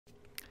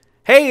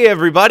Hey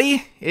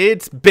everybody,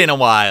 it's been a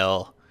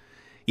while.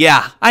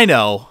 Yeah, I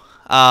know.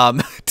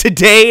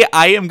 Today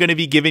I am going to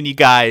be giving you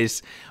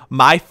guys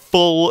my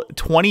full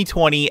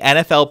 2020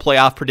 NFL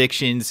playoff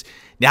predictions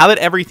now that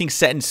everything's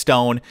set in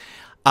stone.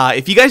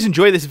 If you guys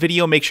enjoy this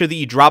video, make sure that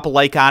you drop a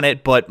like on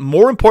it, but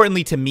more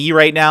importantly to me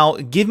right now,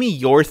 give me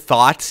your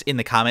thoughts in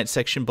the comment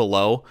section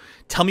below.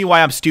 Tell me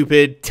why I'm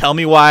stupid, tell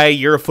me why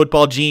you're a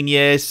football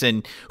genius,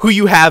 and who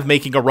you have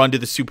making a run to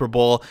the Super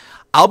Bowl.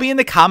 I'll be in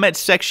the comments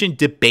section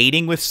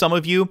debating with some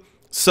of you,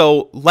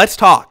 so let's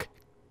talk.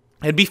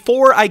 And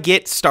before I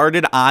get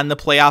started on the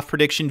playoff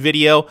prediction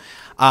video,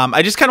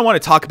 I just kind of want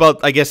to talk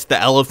about, I guess, the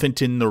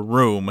elephant in the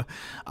room.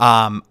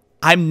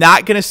 I'm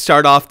not going to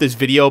start off this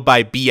video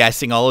by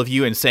BSing all of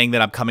you and saying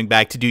that I'm coming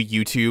back to do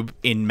YouTube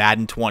in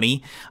Madden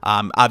 20.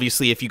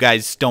 Obviously, if you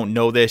guys don't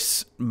know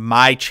this,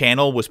 my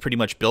channel was pretty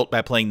much built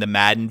by playing the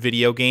Madden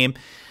video game,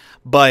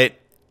 but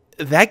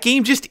that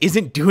game just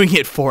isn't doing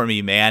it for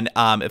me, man.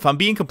 If I'm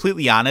being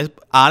completely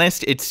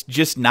honest, it's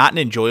just not an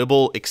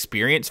enjoyable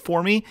experience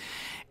for me.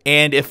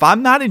 And if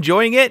I'm not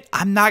enjoying it,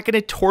 I'm not going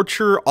to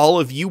torture all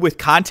of you with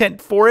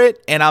content for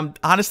it. And I'm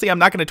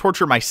not going to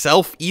torture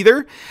myself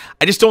either.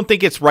 I just don't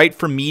think it's right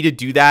for me to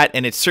do that.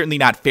 And it's certainly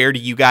not fair to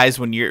you guys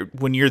when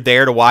you're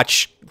there to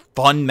watch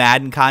fun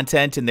Madden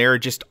content. And there are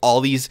just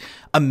all these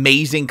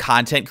amazing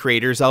content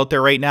creators out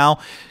there right now.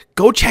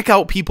 Go check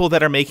out people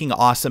that are making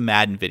awesome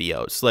Madden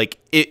videos. Like,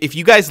 if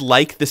you guys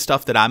like the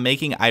stuff that I'm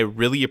making, I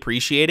really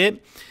appreciate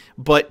it.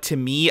 But to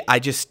me, I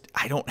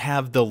don't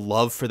have the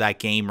love for that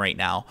game right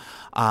now.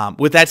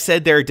 With that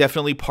said, there are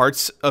definitely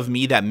parts of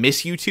me that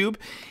miss YouTube.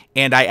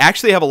 And I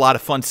actually have a lot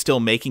of fun still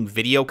making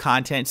video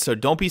content. So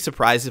don't be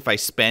surprised if I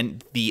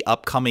spend the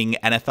upcoming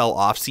NFL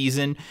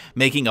offseason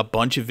making a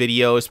bunch of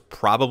videos,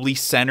 probably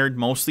centered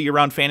mostly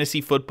around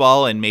fantasy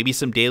football and maybe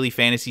some daily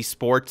fantasy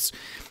sports.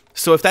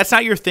 So if that's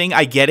not your thing,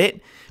 I get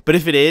it. But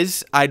if it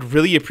is, I'd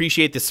really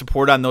appreciate the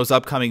support on those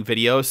upcoming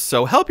videos.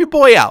 So help your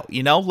boy out,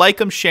 you know, like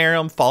them, share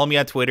them, follow me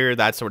on Twitter,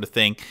 that sort of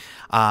thing.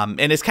 And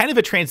it's kind of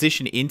a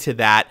transition into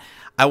that.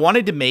 I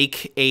wanted to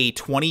make a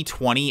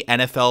 2020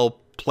 NFL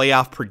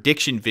playoff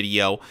prediction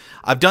video.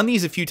 I've done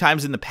these a few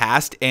times in the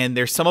past, and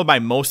they're some of my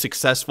most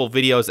successful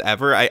videos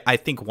ever. I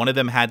think one of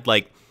them had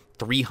like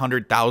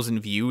 300,000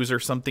 views or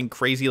something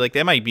crazy like that.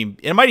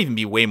 It might even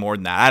be way more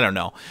than that. I don't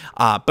know.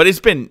 But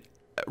it's been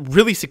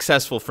really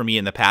successful for me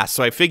in the past,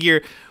 so I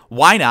figure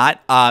why not.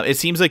 It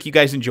seems like you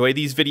guys enjoy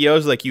these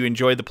videos, like you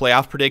enjoy the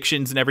playoff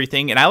predictions and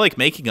everything, and I like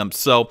making them.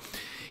 So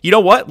you know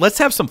what, let's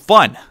have some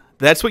fun.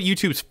 That's what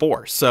YouTube's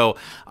for. So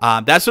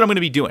that's what I'm going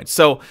to be doing.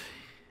 So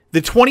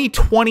the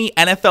 2020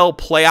 NFL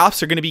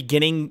playoffs are going to be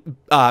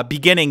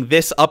beginning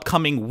this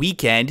upcoming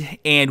weekend,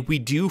 and we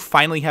do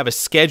finally have a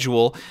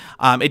schedule.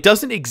 It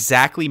doesn't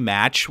exactly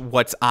match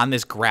what's on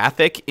this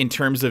graphic in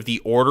terms of the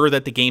order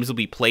that the games will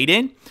be played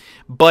in,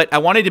 but I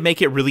wanted to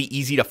make it really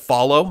easy to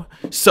follow.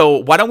 So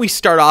why don't we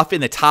start off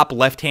in the top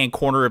left-hand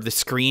corner of the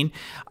screen,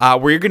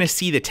 where you're going to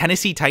see the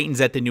Tennessee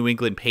Titans at the New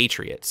England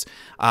Patriots.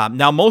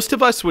 Now, most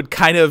of us would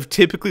kind of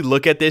typically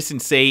look at this and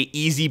say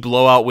easy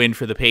blowout win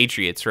for the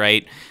Patriots,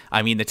 right?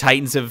 I mean, the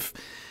Titans have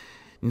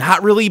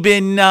not really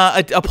been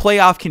a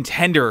playoff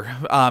contender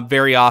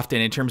very often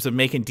in terms of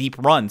making deep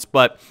runs,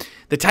 but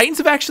the Titans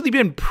have actually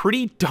been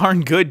pretty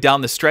darn good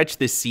down the stretch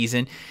this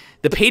season.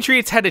 The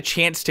Patriots had a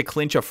chance to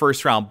clinch a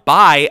first-round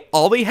bye.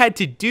 All they had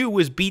to do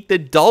was beat the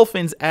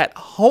Dolphins at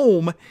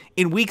home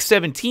in Week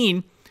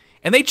 17,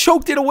 and they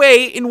choked it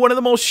away in one of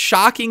the most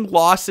shocking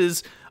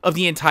losses of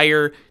the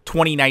entire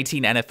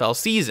 2019 NFL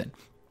season.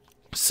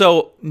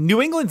 So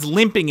New England's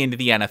limping into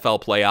the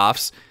NFL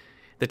playoffs.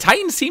 The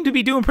Titans seem to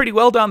be doing pretty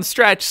well down the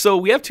stretch, so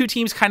we have two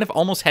teams kind of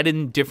almost headed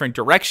in different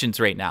directions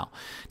right now.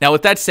 Now,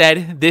 with that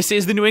said, this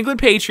is the New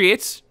England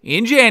Patriots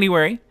in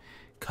January,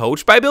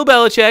 coached by Bill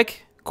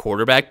Belichick,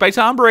 quarterbacked by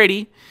Tom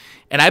Brady,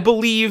 and I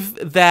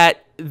believe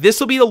that this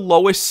will be the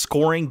lowest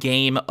scoring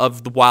game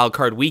of the wild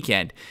card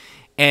weekend.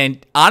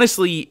 And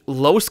honestly,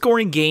 low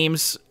scoring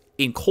games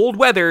in cold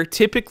weather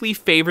typically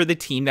favor the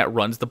team that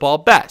runs the ball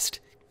best.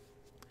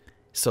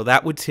 So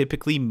that would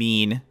typically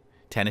mean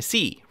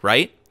Tennessee,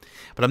 right?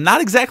 But I'm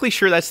not exactly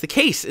sure that's the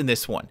case in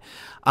this one.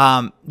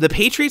 The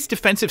Patriots'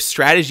 defensive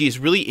strategy is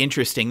really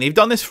interesting. They've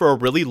done this for a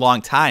really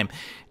long time.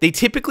 They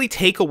typically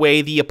take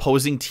away the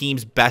opposing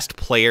team's best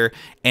player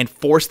and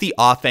force the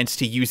offense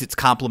to use its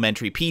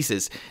complementary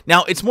pieces.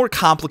 Now, it's more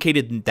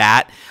complicated than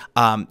that.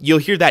 You'll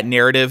hear that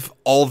narrative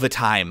all the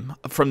time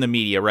from the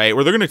media, right?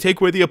 Where they're going to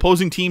take away the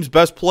opposing team's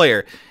best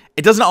player.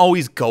 It doesn't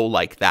always go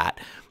like that.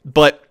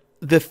 But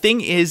the thing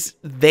is,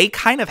 they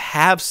kind of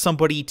have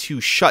somebody to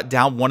shut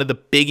down one of the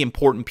big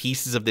important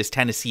pieces of this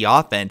Tennessee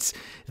offense,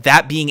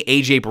 that being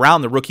A.J.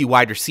 Brown, the rookie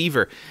wide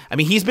receiver. I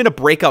mean, he's been a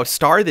breakout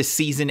star this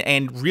season,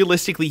 and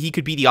realistically, he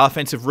could be the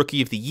offensive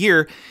rookie of the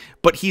year,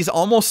 but he's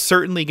almost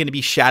certainly going to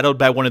be shadowed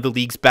by one of the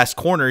league's best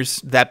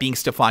corners, that being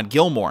Stephon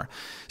Gilmore.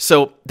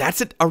 So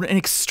that's an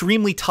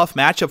extremely tough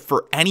matchup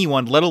for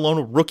anyone, let alone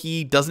a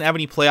rookie, doesn't have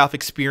any playoff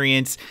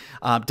experience,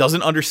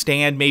 doesn't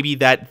understand maybe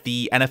that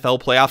the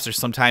NFL playoffs are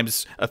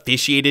sometimes a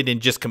officiated in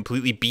just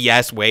completely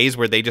BS ways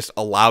where they just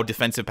allow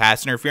defensive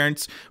pass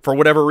interference for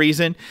whatever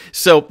reason.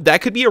 So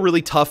that could be a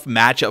really tough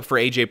matchup for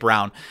A.J.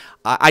 Brown.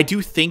 I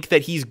do think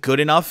that he's good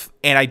enough,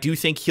 and I do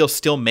think he'll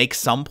still make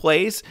some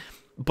plays,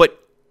 but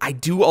I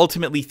do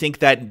ultimately think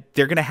that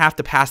they're going to have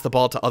to pass the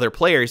ball to other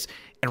players.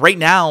 And right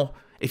now,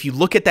 if you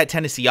look at that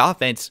Tennessee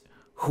offense,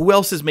 who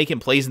else is making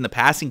plays in the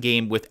passing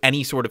game with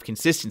any sort of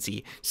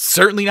consistency?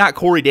 Certainly not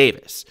Corey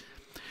Davis.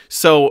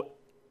 So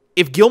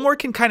if Gilmore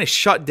can kind of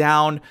shut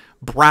down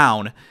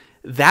Brown,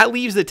 that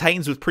leaves the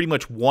Titans with pretty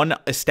much one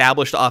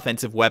established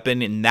offensive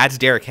weapon, and that's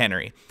Derrick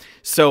Henry.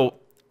 So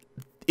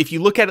if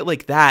you look at it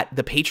like that,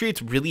 the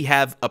Patriots really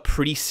have a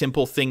pretty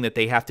simple thing that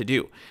they have to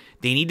do.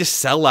 They need to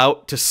sell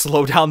out to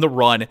slow down the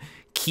run,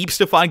 keep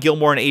Stephon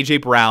Gilmore and A.J.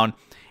 Brown,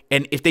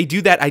 and if they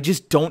do that, I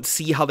just don't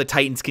see how the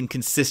Titans can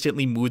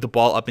consistently move the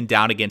ball up and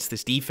down against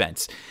this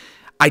defense.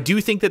 I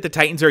do think that the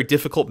Titans are a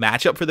difficult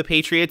matchup for the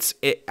Patriots.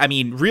 I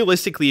mean,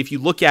 realistically, if you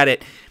look at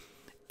it,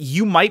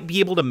 you might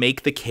be able to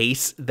make the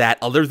case that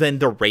other than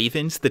the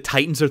Ravens, the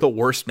Titans are the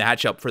worst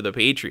matchup for the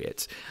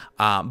Patriots.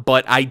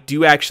 But I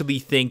do actually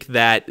think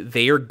that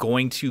they are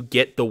going to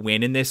get the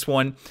win in this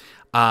one.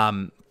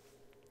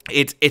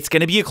 It's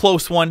going to be a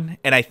close one,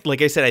 and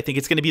like I said, I think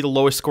it's going to be the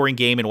lowest scoring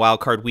game in Wild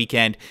Card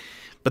Weekend.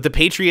 But the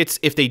Patriots,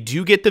 if they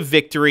do get the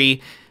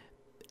victory,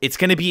 it's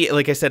going to be,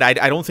 like I said,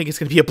 I don't think it's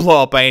going to be a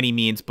blowout by any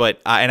means,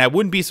 but and I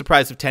wouldn't be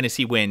surprised if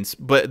Tennessee wins,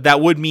 but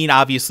that would mean,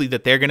 obviously,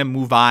 that they're going to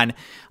move on.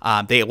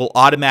 They will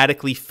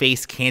automatically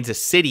face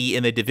Kansas City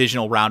in the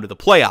divisional round of the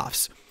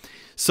playoffs.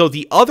 So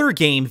the other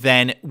game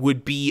then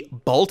would be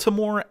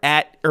Buffalo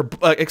at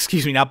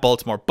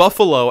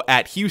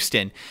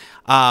Houston.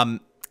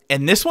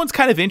 And this one's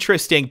kind of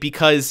interesting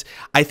because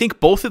I think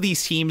both of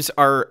these teams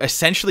are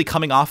essentially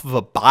coming off of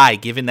a bye,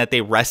 given that they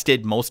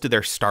rested most of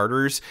their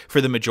starters for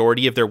the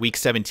majority of their Week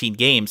 17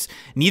 games.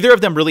 Neither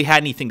of them really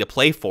had anything to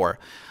play for.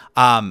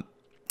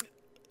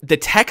 The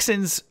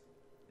Texans,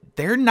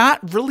 they're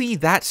not really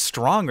that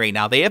strong right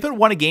now. They haven't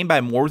won a game by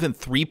more than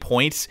 3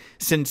 points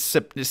since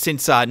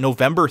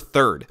November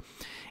 3rd.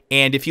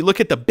 And if you look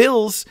at the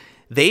Bills,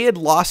 they had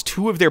lost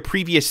 2 of their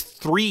previous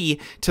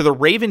 3 to the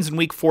Ravens in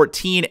Week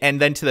 14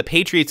 and then to the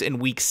Patriots in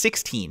Week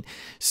 16.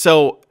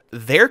 So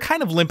they're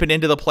kind of limping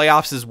into the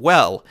playoffs as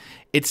well.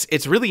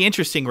 It's really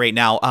interesting right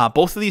now.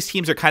 Both of these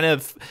teams are kind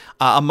of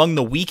among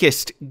the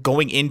weakest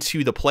going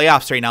into the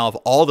playoffs right now of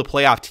all the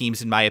playoff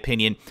teams, in my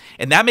opinion.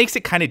 And that makes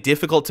it kind of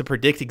difficult to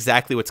predict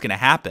exactly what's going to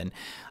happen.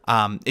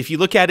 If you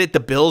look at it, the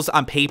Bills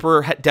on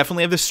paper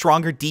definitely have the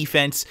stronger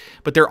defense,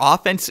 but their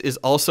offense is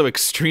also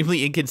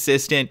extremely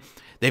inconsistent.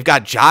 They've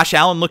got Josh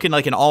Allen looking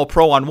like an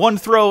all-pro on one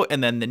throw,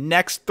 and then the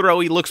next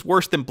throw he looks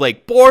worse than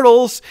Blake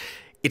Bortles.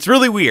 It's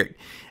really weird.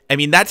 I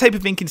mean, that type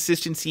of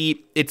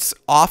inconsistency, it's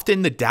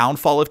often the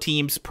downfall of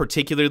teams,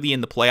 particularly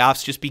in the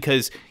playoffs, just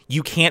because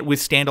you can't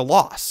withstand a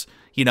loss.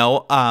 You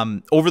know,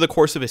 over the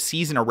course of a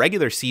season, a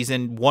regular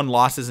season, 1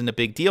 loss isn't a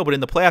big deal, but in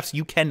the playoffs,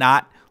 you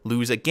cannot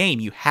lose a game.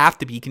 You have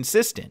to be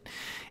consistent.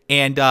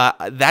 And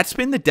that's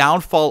been the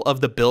downfall of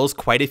the Bills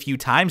quite a few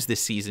times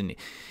this season.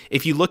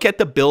 If you look at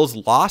the Bills'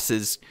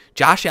 losses,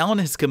 Josh Allen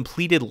has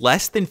completed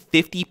less than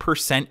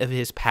 50% of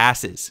his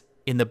passes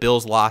in the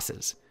Bills'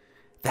 losses.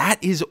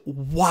 That is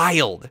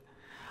wild.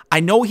 I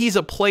know he's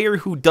a player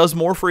who does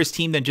more for his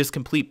team than just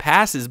complete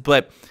passes,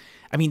 but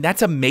I mean,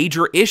 that's a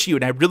major issue,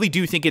 and I really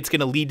do think it's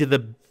going to lead to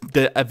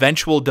the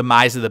eventual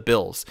demise of the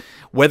Bills.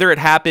 Whether it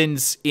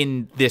happens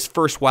in this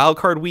first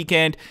wildcard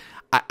weekend,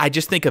 I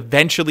just think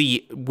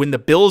eventually when the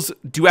Bills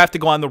do have to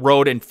go on the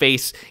road and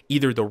face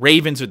either the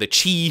Ravens or the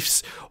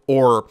Chiefs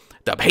or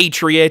the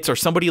Patriots or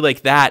somebody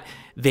like that,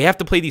 they have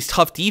to play these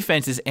tough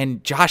defenses,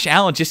 and Josh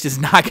Allen just is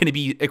not going to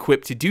be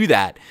equipped to do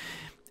that.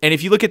 And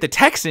if you look at the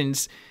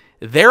Texans,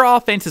 their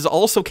offense is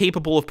also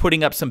capable of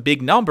putting up some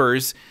big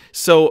numbers,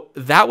 so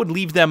that would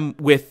leave them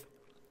with,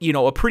 you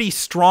know, a pretty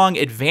strong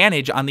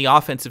advantage on the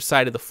offensive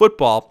side of the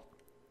football.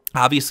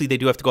 Obviously, they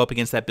do have to go up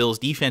against that Bills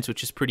defense,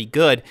 which is pretty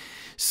good.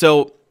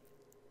 So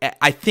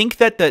I think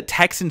that the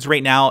Texans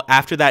right now,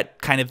 after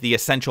that kind of the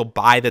essential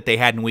bye that they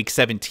had in Week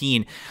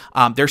 17,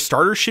 their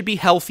starters should be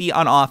healthy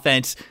on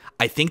offense.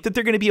 I think that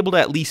they're going to be able to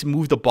at least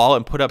move the ball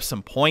and put up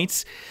some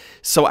points.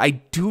 So I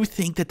do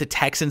think that the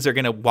Texans are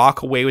going to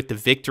walk away with the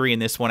victory in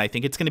this one. I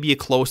think it's going to be a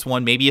close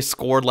one, maybe a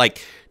score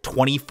like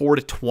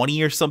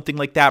 24-20 or something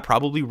like that,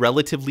 probably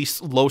relatively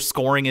low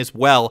scoring as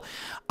well.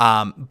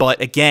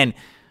 But again,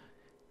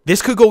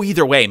 this could go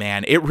either way,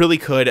 man. It really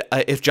could.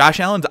 If Josh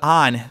Allen's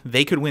on,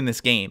 they could win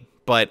this game.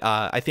 But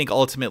I think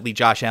ultimately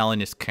Josh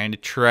Allen is kind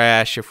of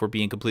trash, if we're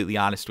being completely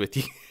honest with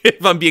you.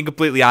 If I'm being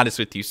completely honest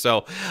with you.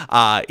 So,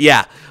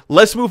 yeah,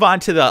 let's move on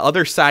to the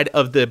other side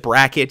of the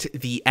bracket,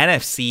 the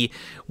NFC.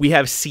 We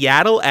have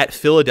Seattle at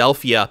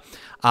Philadelphia.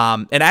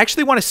 And I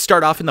actually want to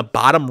start off in the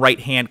bottom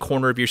right-hand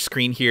corner of your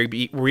screen here,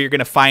 where you're going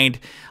to find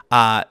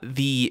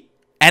the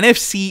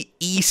NFC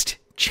East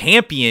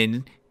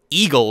champion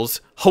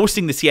Eagles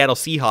hosting the Seattle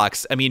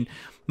Seahawks. I mean,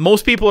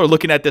 most people are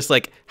looking at this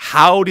like,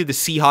 how do the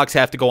Seahawks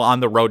have to go on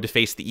the road to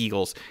face the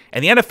Eagles?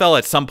 And the NFL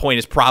at some point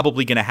is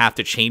probably going to have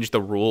to change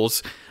the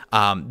rules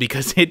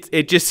because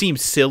it just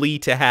seems silly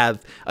to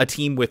have a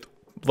team with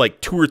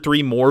like 2 or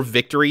 3 more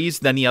victories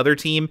than the other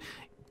team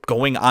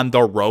going on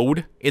the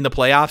road in the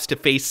playoffs to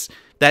face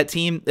that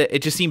team.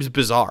 It just seems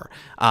bizarre.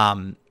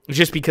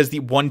 Just because the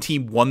one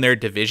team won their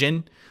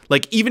division.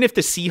 Like, even if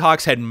the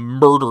Seahawks had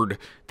murdered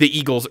the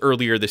Eagles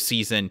earlier this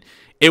season,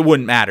 it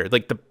wouldn't matter.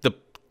 Like, the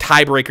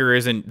tiebreaker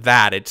isn't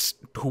that. It's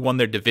who won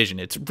their division.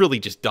 It's really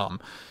just dumb.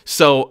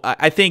 So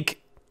I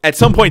think at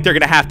some point they're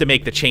going to have to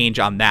make the change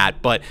on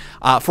that. But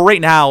for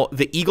right now,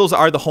 the Eagles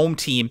are the home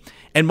team.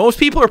 And most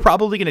people are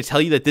probably going to tell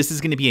you that this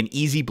is going to be an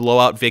easy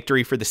blowout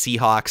victory for the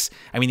Seahawks.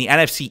 I mean, the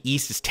NFC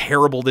East is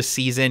terrible this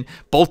season.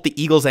 Both the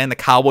Eagles and the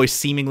Cowboys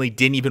seemingly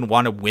didn't even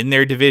want to win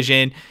their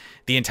division.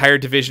 The entire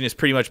division has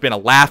pretty much been a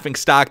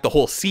laughingstock the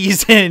whole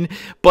season.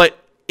 But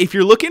if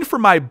you're looking for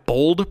my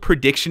bold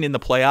prediction in the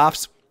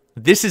playoffs,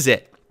 this is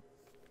it.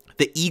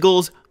 The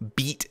Eagles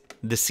beat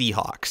the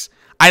Seahawks.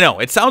 I know,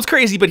 it sounds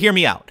crazy, but hear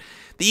me out.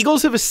 The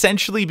Eagles have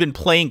essentially been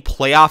playing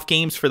playoff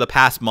games for the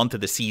past month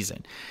of the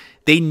season.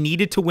 They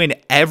needed to win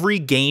every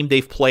game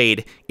they've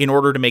played in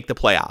order to make the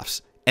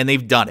playoffs, and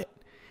they've done it.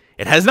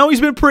 It hasn't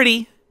always been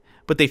pretty,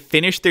 but they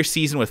finished their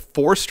season with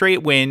 4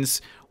 straight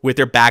wins with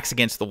their backs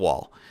against the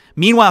wall.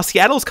 Meanwhile,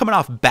 Seattle's coming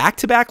off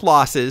back-to-back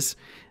losses.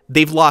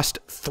 They've lost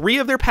 3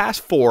 of their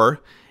past 4.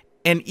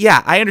 And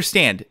yeah, I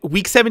understand.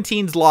 Week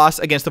 17's loss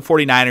against the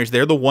 49ers,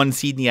 they're the 1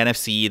 seed in the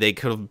NFC. They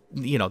could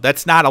have,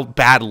 that's not a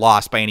bad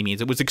loss by any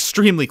means. It was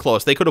extremely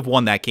close. They could have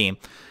won that game.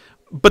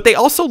 But they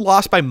also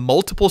lost by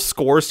multiple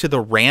scores to the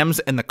Rams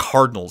and the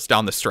Cardinals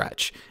down the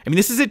stretch. I mean,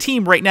 this is a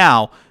team right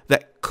now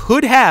that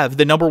could have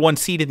the number 1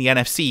 seed in the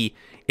NFC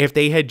if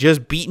they had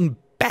just beaten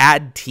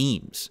bad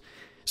teams.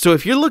 So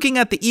if you're looking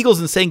at the Eagles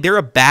and saying they're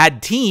a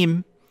bad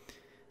team,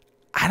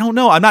 I don't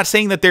know. I'm not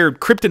saying that they're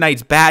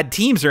kryptonite's bad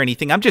teams or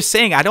anything. I'm just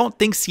saying I don't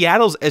think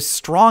Seattle's as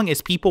strong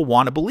as people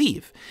want to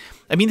believe.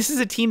 I mean, this is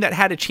a team that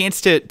had a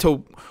chance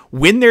to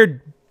win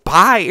their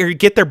bye or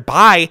get their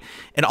bye,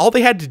 and all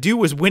they had to do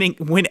was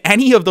win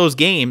any of those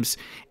games.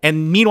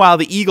 And meanwhile,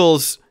 the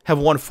Eagles have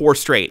won 4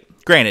 straight.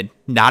 Granted,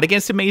 not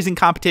against amazing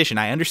competition,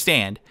 I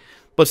understand,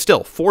 but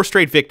still 4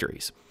 straight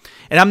victories.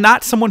 And I'm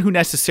not someone who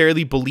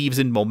necessarily believes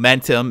in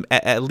momentum,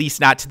 at least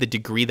not to the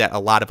degree that a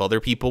lot of other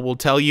people will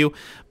tell you.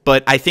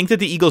 But I think that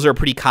the Eagles are a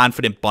pretty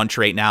confident bunch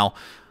right now.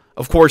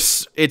 Of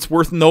course, it's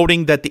worth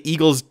noting that the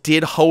Eagles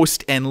did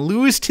host and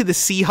lose to the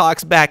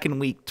Seahawks back in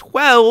Week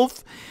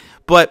 12.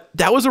 But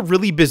that was a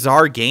really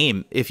bizarre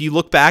game. If you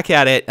look back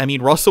at it, I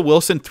mean, Russell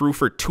Wilson threw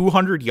for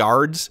 200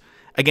 yards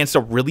against a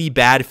really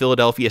bad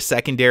Philadelphia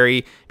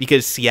secondary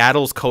because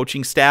Seattle's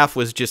coaching staff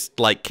was just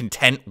like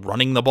content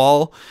running the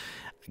ball.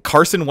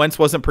 Carson Wentz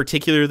wasn't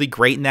particularly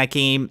great in that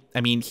game.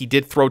 I mean, he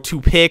did throw 2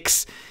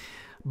 picks,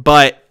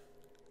 but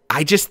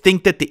I just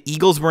think that the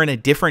Eagles were in a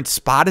different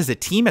spot as a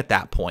team at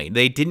that point.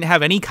 They didn't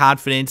have any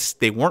confidence.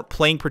 They weren't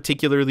playing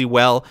particularly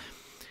well.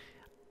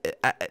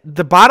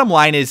 The bottom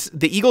line is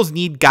the Eagles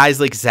need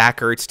guys like Zach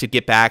Ertz to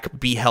get back,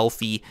 be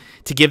healthy,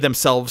 to give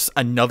themselves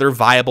another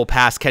viable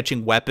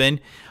pass-catching weapon.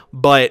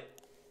 But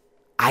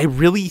I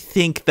really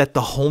think that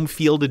the home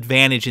field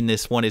advantage in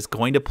this one is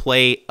going to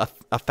play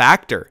a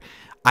factor.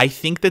 I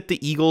think that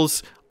the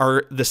Eagles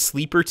are the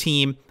sleeper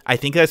team. I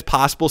think that's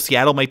possible.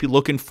 Seattle might be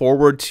looking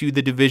forward to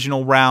the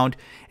divisional round,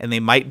 and they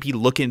might be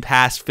looking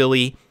past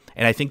Philly,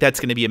 and I think that's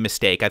going to be a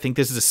mistake. I think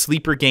this is a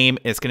sleeper game,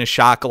 and it's going to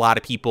shock a lot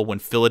of people when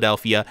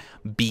Philadelphia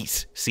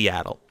beats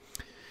Seattle.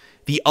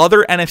 The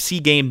other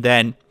NFC game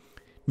then,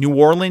 New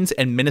Orleans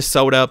and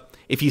Minnesota.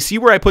 If you see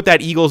where I put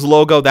that Eagles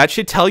logo, that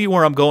should tell you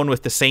where I'm going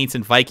with the Saints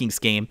and Vikings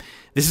game.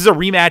 This is a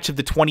rematch of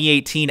the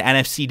 2018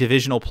 NFC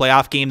divisional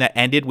playoff game that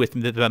ended with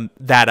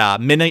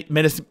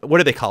what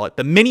do they call it?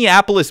 The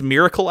Minneapolis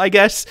Miracle, I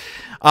guess.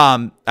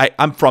 I'm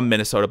from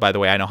Minnesota, by the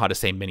way. I know how to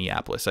say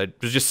Minneapolis. I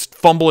was just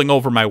fumbling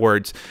over my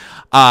words.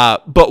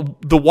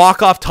 But the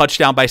walk-off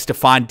touchdown by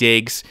Stephon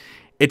Diggs,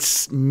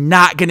 it's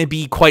not going to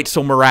be quite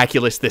so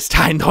miraculous this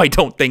time, though, I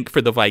don't think,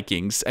 for the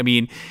Vikings. I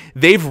mean,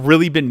 they've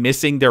really been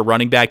missing their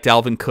running back,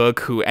 Dalvin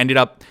Cook, who ended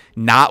up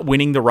not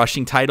winning the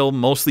rushing title,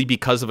 mostly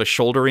because of a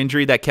shoulder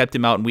injury that kept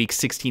him out in Week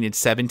 16 and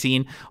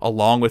 17,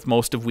 along with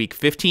most of Week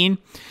 15.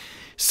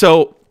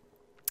 So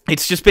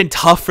it's just been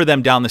tough for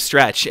them down the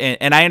stretch.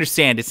 And I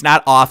understand it's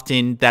not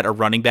often that a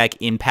running back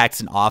impacts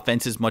an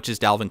offense as much as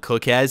Dalvin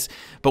Cook has,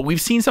 but we've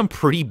seen some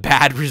pretty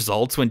bad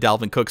results when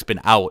Dalvin Cook's been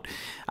out.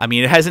 I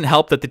mean, it hasn't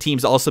helped that the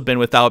team's also been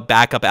without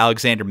backup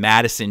Alexander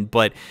Mattison,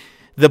 but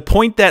the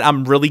point that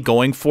I'm really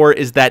going for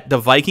is that the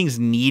Vikings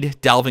need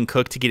Dalvin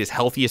Cook to get as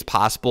healthy as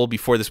possible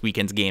before this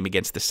weekend's game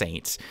against the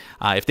Saints,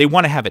 if they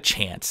want to have a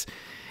chance.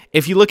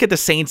 If you look at the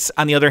Saints,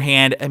 on the other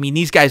hand, I mean,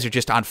 these guys are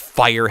just on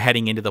fire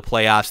heading into the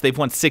playoffs. They've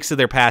won 6 of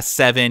their past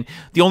 7.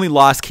 The only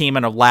loss came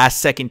on a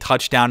last-second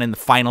touchdown in the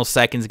final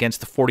seconds against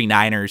the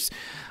 49ers.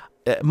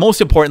 most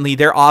importantly,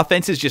 their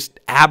offense is just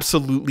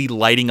absolutely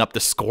lighting up the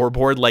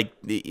scoreboard. Like,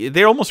 it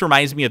almost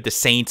reminds me of the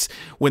Saints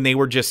when they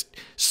were just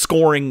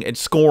scoring and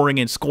scoring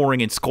and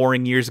scoring and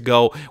scoring years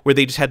ago, where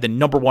they just had the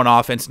 #1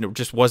 offense and it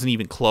just wasn't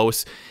even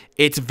close.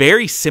 It's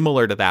very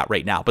similar to that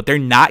right now, but they're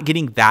not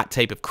getting that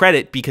type of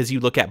credit because you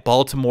look at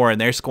Baltimore and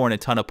they're scoring a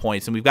ton of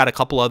points. And we've got a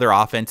couple other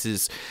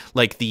offenses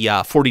like the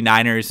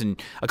 49ers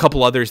and a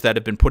couple others that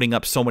have been putting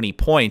up so many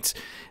points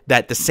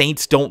that the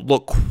Saints don't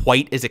look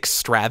quite as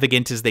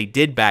extravagant as they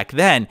did back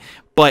then,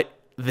 but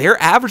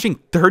they're averaging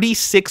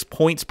 36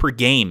 points per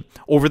game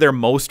over their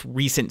most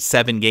recent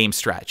 7-game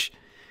stretch.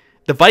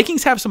 The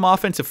Vikings have some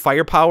offensive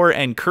firepower,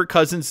 and Kirk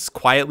Cousins has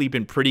quietly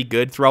been pretty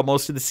good throughout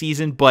most of the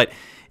season, but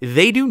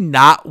they do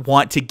not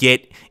want to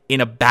get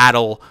in a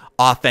battle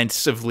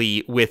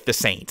offensively with the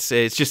Saints.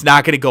 It's just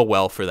not going to go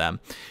well for them.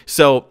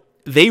 So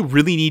they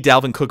really need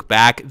Dalvin Cook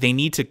back. They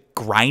need to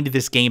grind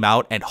this game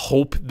out and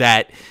hope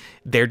that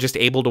they're just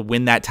able to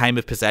win that time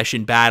of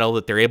possession battle,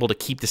 that they're able to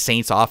keep the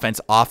Saints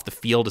offense off the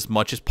field as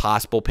much as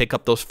possible, pick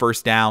up those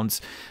first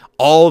downs,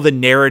 all the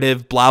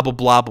narrative, blah, blah,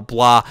 blah, blah,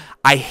 blah.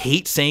 I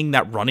hate saying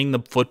that running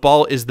the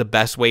football is the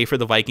best way for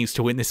the Vikings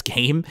to win this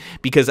game,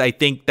 because I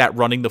think that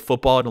running the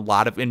football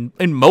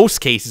in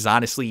most cases,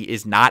 honestly,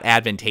 is not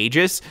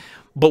advantageous.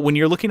 But when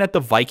you're looking at the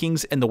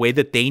Vikings and the way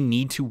that they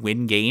need to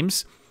win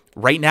games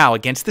right now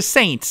against the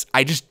Saints,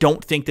 I just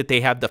don't think that they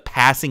have the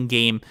passing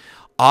game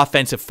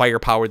offensive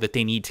firepower that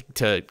they need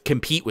to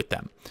compete with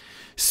them.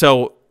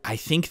 So I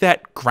think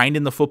that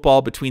grinding the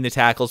football between the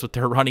tackles with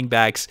their running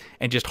backs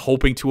and just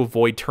hoping to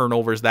avoid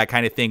turnovers, that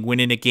kind of thing,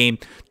 winning a game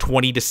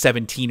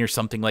 20-17 or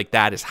something like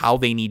that is how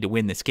they need to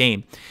win this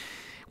game.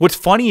 What's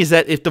funny is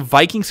that if the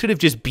Vikings could have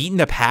just beaten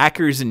the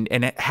Packers and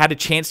had a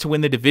chance to win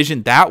the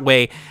division that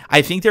way,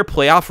 I think their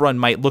playoff run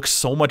might look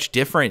so much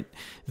different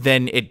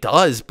than it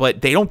does,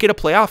 but they don't get a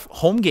playoff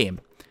home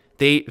game.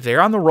 They're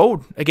on the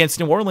road against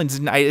New Orleans,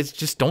 and I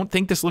just don't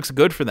think this looks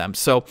good for them.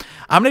 So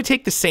I'm going to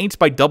take the Saints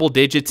by double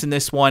digits in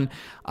this one.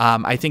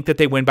 I think that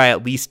they win by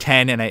at least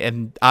 10,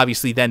 and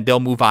obviously then they'll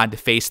move on to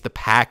face the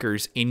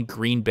Packers in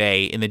Green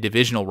Bay in the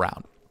divisional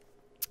round.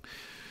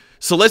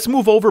 So let's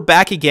move over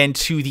back again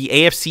to the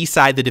AFC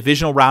side, the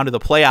divisional round of the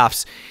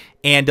playoffs.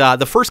 And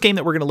the first game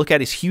that we're going to look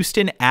at is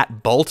Houston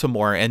at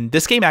Baltimore. And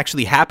this game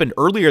actually happened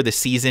earlier this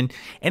season,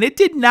 and it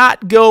did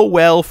not go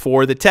well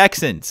for the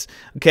Texans.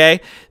 Okay,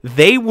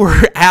 they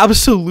were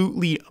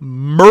absolutely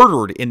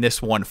murdered in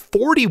this one,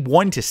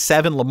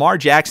 41-7. Lamar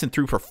Jackson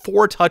threw for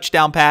 4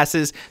 touchdown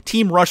passes.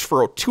 Team rushed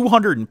for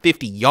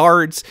 250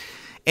 yards.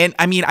 And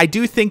I mean, I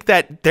do think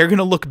that they're going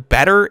to look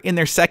better in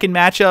their second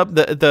matchup,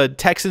 the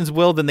Texans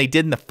will, than they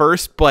did in the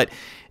first, but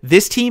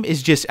this team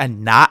is just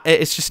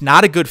it's just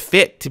not a good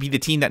fit to be the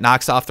team that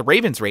knocks off the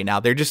Ravens right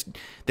now.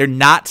 They're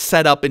not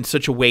set up in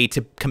such a way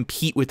to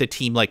compete with a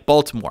team like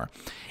Baltimore.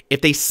 If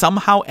they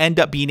somehow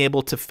end up being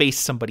able to face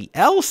somebody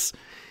else,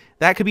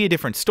 that could be a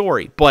different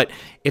story. But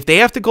if they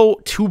have to go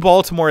to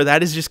Baltimore,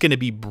 that is just going to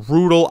be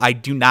brutal. I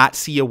do not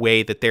see a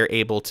way that they're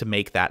able to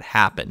make that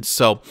happen.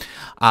 So,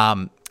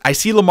 I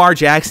see Lamar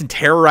Jackson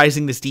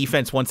terrorizing this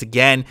defense once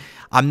again.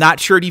 I'm not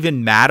sure it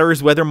even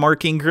matters whether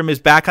Mark Ingram is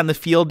back on the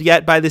field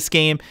yet by this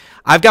game.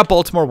 I've got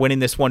Baltimore winning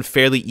this one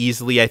fairly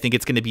easily. I think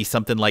it's going to be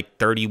something like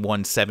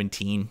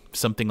 31-17,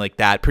 something like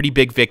that. Pretty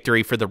big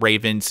victory for the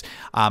Ravens.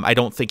 I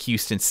don't think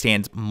Houston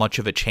stands much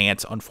of a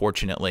chance,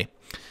 unfortunately.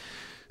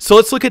 So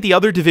let's look at the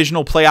other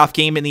divisional playoff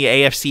game in the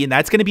AFC, and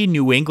that's going to be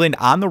New England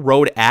on the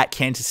road at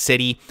Kansas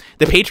City.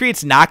 The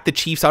Patriots knocked the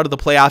Chiefs out of the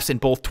playoffs in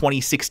both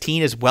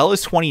 2016 as well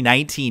as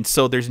 2019,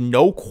 so there's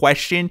no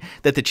question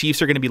that the Chiefs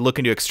are going to be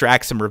looking to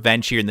extract some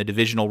revenge here in the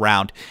divisional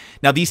round.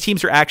 Now, these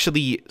teams are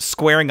actually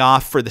squaring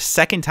off for the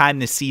second time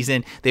this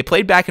season. They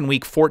played back in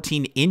Week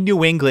 14 in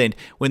New England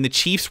when the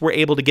Chiefs were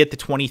able to get the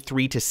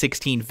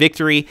 23-16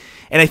 victory,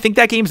 and I think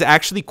that game is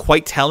actually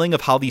quite telling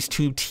of how these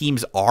two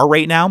teams are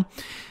right now.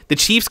 The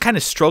Chiefs kind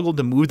of struggled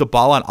to move the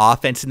ball on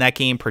offense in that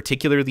game,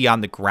 particularly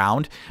on the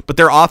ground, but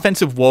their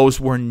offensive woes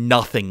were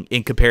nothing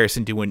in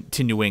comparison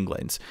to New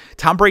England's.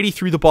 Tom Brady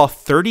threw the ball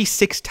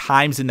 36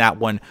 times in that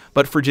one,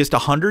 but for just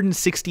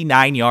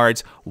 169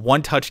 yards,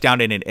 1 touchdown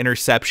and an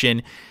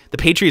interception. The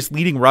Patriots'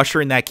 leading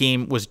rusher in that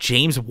game was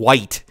James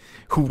White,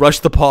 who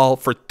rushed the ball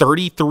for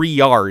 33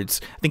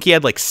 yards. I think he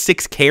had like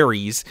 6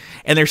 carries.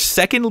 And their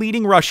second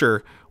leading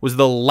rusher was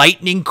the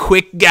lightning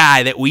quick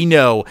guy that we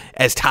know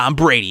as Tom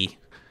Brady,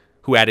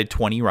 who added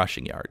 20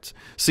 rushing yards.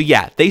 So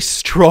yeah, they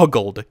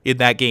struggled in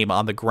that game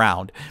on the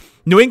ground.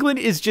 New England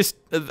is just,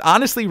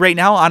 honestly, right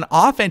now on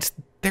offense,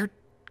 they're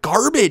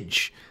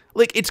garbage.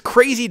 Like, it's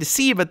crazy to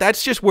see, but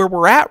that's just where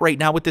we're at right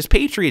now with this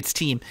Patriots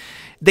team.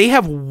 They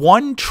have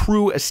one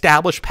true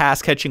established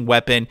pass-catching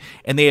weapon,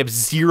 and they have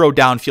 0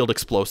 downfield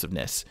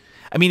explosiveness.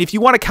 I mean, if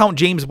you want to count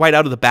James White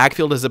out of the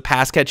backfield as a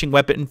pass-catching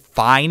weapon,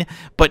 fine,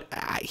 but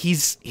he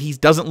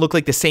doesn't look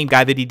like the same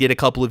guy that he did a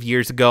couple of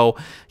years ago.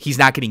 He's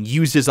not getting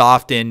used as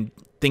often,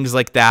 things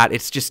like that.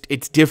 It's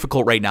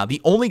difficult right now.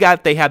 The only guy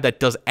that they have that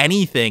does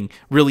anything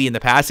really in the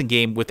passing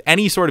game with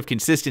any sort of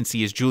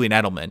consistency is Julian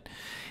Edelman.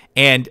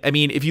 And, I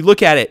mean, if you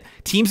look at it,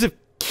 teams have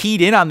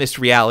keyed in on this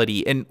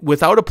reality. And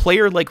without a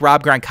player like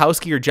Rob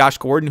Gronkowski or Josh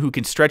Gordon who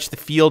can stretch the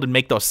field and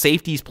make those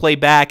safeties play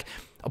back,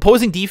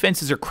 opposing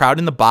defenses are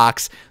crowding the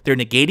box. They're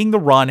negating the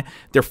run.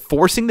 They're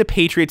forcing the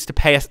Patriots to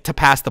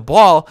pass the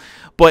ball.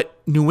 But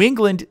New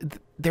England,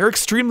 they're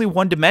extremely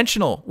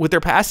one-dimensional with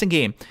their passing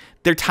game.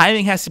 Their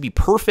timing has to be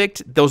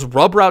perfect. Those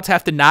rub routes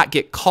have to not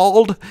get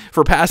called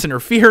for pass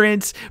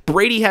interference.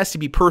 Brady has to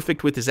be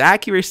perfect with his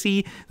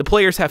accuracy. The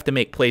players have to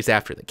make plays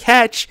after the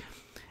catch.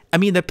 I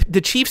mean,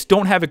 the Chiefs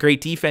don't have a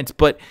great defense,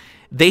 but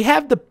they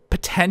have the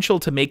potential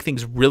to make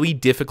things really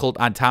difficult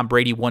on Tom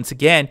Brady once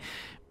again.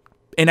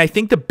 And I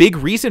think the big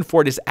reason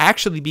for it is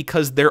actually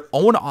because their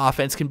own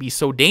offense can be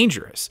so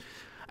dangerous.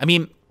 I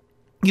mean,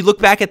 you look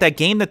back at that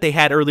game that they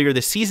had earlier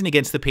this season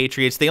against the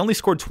Patriots, they only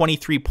scored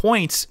 23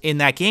 points in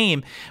that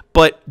game,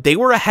 but they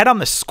were ahead on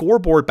the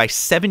scoreboard by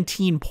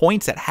 17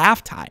 points at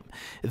halftime.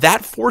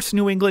 That forced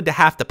New England to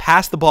have to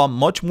pass the ball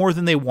much more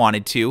than they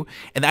wanted to,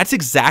 and that's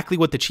exactly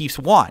what the Chiefs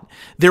want.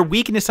 Their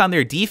weakness on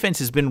their defense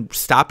has been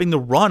stopping the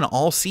run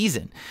all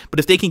season, but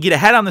if they can get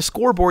ahead on the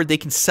scoreboard, they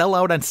can sell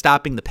out on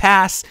stopping the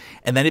pass,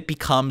 and then it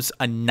becomes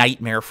a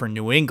nightmare for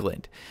New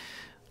England.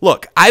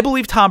 Look, I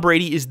believe Tom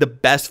Brady is the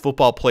best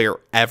football player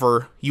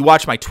ever. You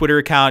watch my Twitter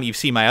account, you've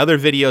seen my other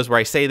videos where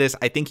I say this.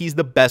 I think he's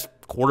the best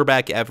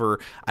quarterback ever.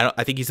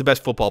 I think he's the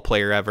best football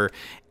player ever.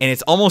 And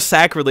it's almost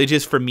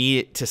sacrilegious for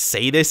me to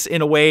say this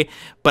in a way,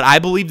 but I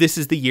believe this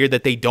is the year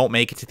that they don't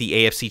make it to the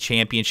AFC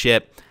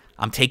Championship.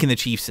 I'm taking the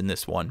Chiefs in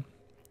this one.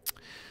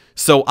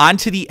 So on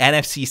to the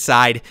NFC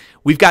side,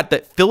 we've got the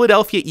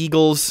Philadelphia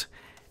Eagles,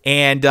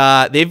 and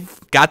they've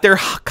got their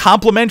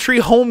complimentary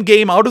home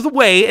game out of the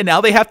way, and now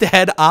they have to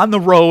head on the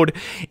road,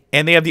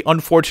 and they have the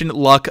unfortunate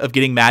luck of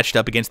getting matched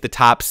up against the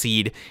top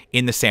seed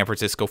in the San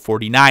Francisco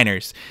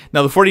 49ers.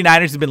 Now, the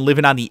 49ers have been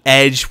living on the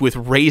edge with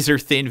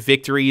razor-thin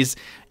victories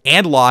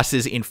and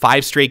losses in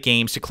 5 straight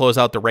games to close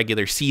out the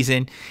regular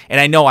season. And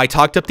I know I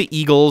talked up the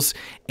Eagles,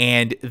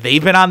 and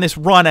they've been on this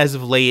run as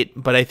of late,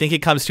 but I think it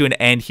comes to an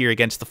end here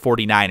against the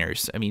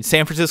 49ers. I mean,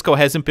 San Francisco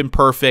hasn't been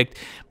perfect,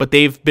 but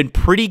they've been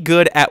pretty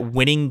good at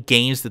winning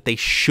games that they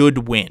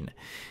should win.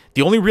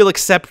 The only real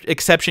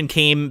exception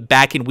came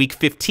back in Week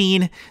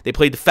 15. They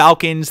played the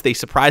Falcons. They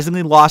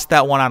surprisingly lost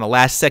that one on a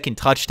last-second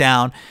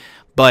touchdown,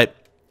 but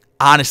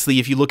honestly,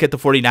 if you look at the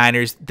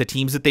 49ers, the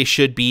teams that they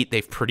should beat,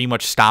 they've pretty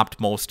much stopped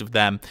most of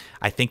them.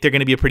 I think they're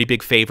going to be a pretty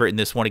big favorite in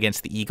this one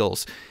against the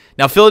Eagles.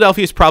 Now,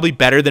 Philadelphia is probably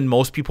better than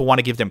most people want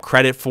to give them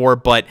credit for,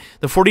 but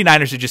the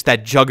 49ers are just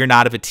that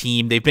juggernaut of a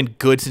team. They've been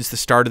good since the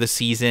start of the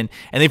season,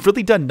 and they've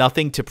really done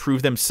nothing to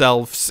prove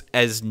themselves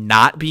as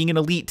not being an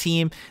elite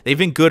team. They've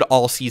been good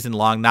all season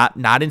long,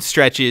 not in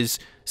stretches,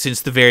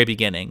 since the very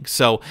beginning.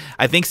 So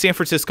I think San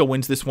Francisco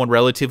wins this one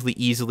relatively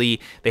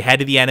easily. They head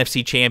to the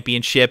NFC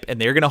Championship, and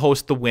they're going to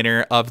host the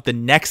winner of the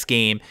next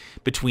game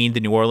between the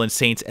New Orleans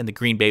Saints and the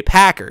Green Bay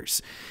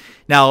Packers.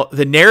 Now,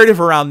 the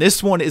narrative around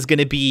this one is going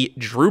to be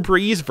Drew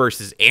Brees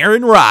versus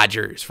Aaron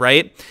Rodgers,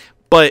 right?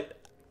 But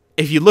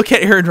if you look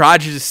at Aaron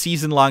Rodgers'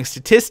 season-long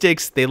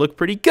statistics, they look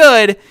pretty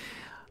good.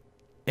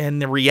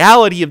 And the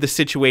reality of the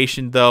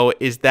situation, though,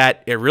 is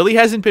that it really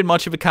hasn't been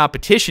much of a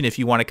competition if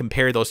you want to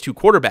compare those two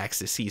quarterbacks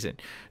this season.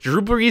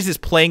 Drew Brees is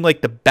playing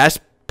like the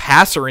best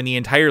passer in the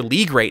entire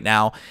league right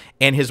now,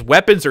 and his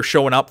weapons are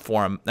showing up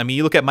for him. I mean,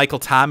 you look at Michael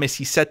Thomas,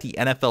 he set the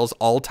NFL's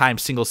all-time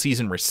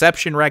single-season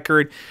reception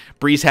record.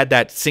 Brees had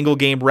that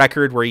single-game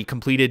record where he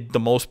completed the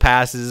most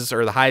passes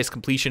or the highest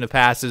completion of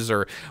passes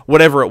or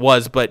whatever it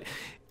was, but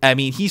I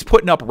mean, he's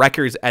putting up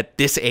records at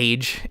this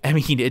age. I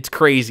mean, it's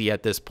crazy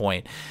at this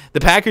point.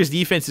 The Packers'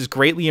 defense is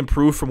greatly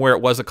improved from where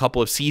it was a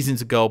couple of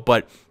seasons ago,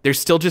 but they're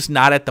still just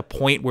not at the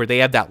point where they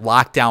have that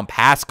lockdown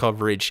pass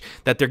coverage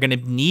that they're going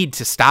to need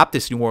to stop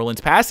this New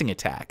Orleans passing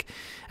attack.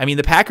 I mean,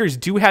 the Packers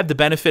do have the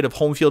benefit of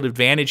home field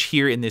advantage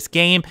here in this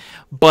game,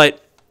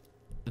 but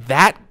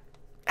I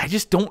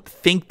just don't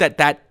think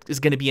that is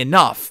going to be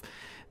enough.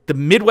 The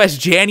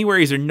Midwest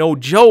Januaries are no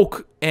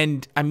joke,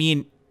 and I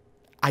mean,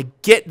 I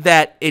get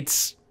that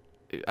it's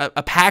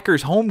a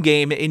Packers home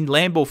game in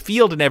Lambeau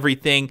Field and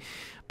everything,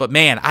 but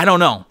man, I don't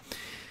know.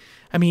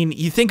 I mean,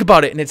 you think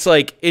about it, and it's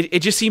like, it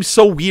just seems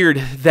so weird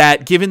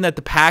that given that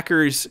the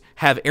Packers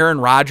have Aaron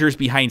Rodgers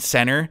behind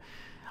center,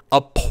 a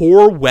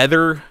poor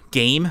weather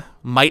game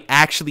might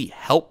actually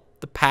help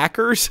the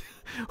Packers,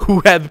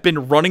 who have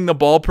been running the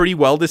ball pretty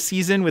well this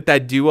season with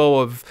that duo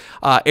of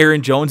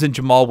Aaron Jones and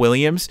Jamal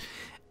Williams.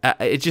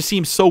 It just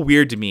seems so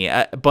weird to me.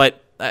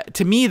 But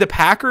to me, the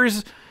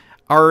Packers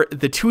are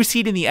the 2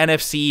 seed in the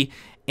NFC,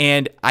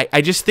 and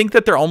I just think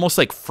that they're almost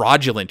like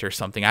fraudulent or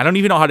something. I don't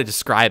even know how to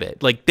describe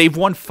it. Like, they've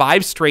won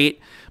 5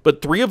 straight,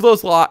 but 3 of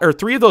those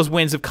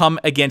wins have come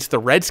against the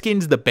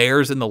Redskins, the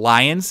Bears, and the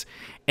Lions,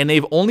 and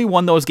they've only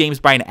won those games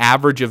by an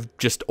average of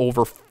just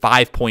over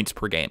 5 points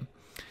per game.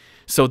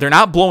 So they're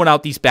not blowing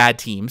out these bad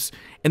teams,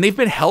 and they've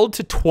been held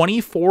to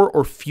 24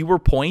 or fewer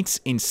points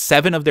in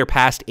 7 of their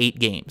past 8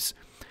 games.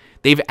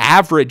 They've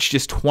averaged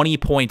just 20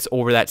 points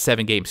over that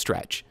 7-game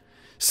stretch.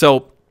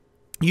 So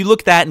you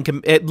look at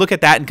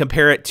that and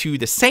compare it to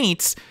the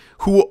Saints,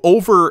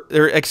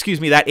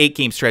 that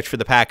 8-game stretch for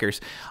the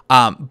Packers.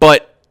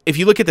 But if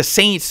you look at the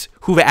Saints,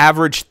 who've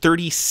averaged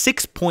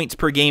 36 points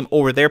per game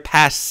over their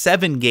past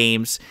 7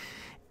 games,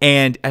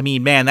 and I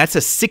mean, man, that's a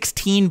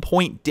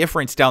 16-point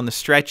difference down the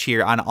stretch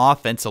here on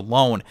offense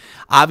alone.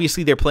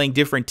 Obviously, they're playing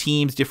different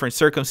teams, different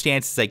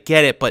circumstances. I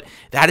get it, but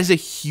that is a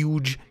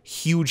huge,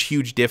 huge,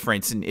 huge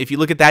difference. And if you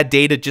look at that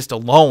data just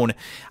alone,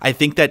 I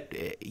think that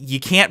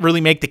you can't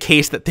really make the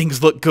case that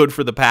things look good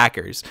for the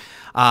Packers.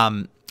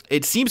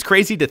 It seems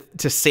crazy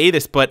to say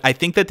this, but I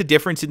think that the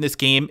difference in this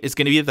game is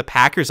going to be that the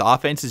Packers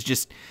offense is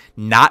just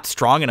not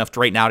strong enough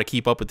right now to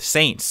keep up with the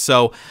Saints.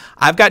 So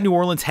I've got New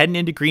Orleans heading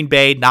into Green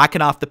Bay, knocking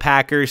off the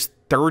Packers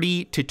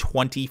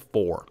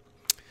 30-24.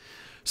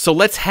 So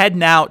let's head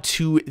now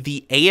to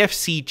the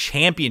AFC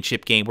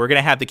Championship game. We're going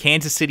to have the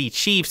Kansas City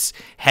Chiefs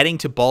heading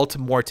to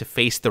Baltimore to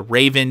face the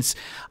Ravens.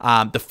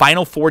 The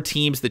final 4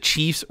 teams, the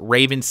Chiefs,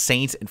 Ravens,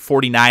 Saints, and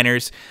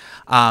 49ers.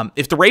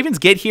 If the Ravens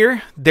get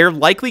here, they're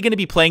likely going to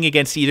be playing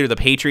against either the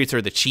Patriots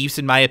or the Chiefs,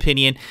 in my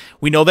opinion.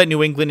 We know that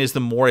New England is the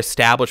more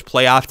established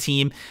playoff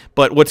team,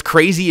 but what's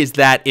crazy is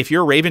that if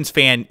you're a Ravens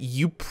fan,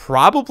 you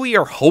probably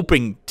are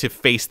hoping to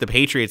face the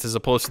Patriots as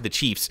opposed to the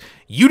Chiefs.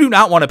 You do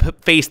not want to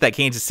face that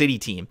Kansas City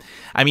team.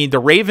 I mean, the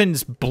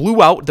Ravens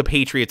blew out the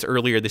Patriots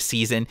earlier this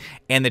season,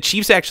 and the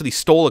Chiefs actually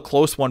stole a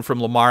close one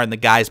from Lamar and the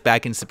guys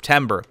back in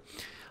September.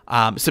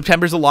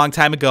 September's a long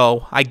time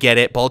ago. I get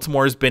it.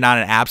 Baltimore has been on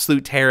an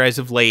absolute tear as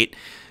of late.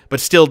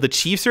 But still, the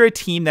Chiefs are a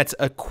team that's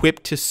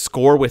equipped to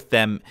score with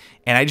them.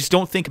 And I just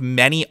don't think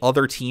many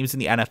other teams in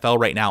the NFL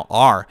right now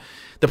are.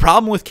 The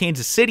problem with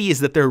Kansas City is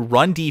that their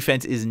run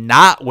defense is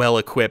not well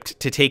equipped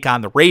to take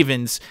on the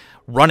Ravens'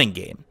 running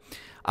game.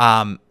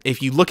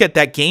 If you look at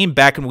that game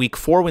back in week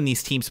 4 when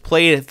these teams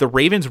played, the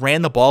Ravens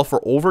ran the ball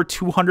for over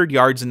 200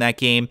 yards in that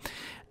game.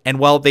 And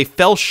while they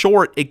fell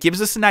short, it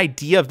gives us an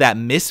idea of that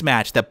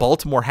mismatch that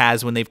Baltimore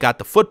has when they've got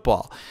the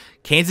football.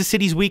 Kansas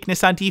City's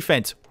weakness on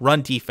defense,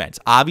 run defense.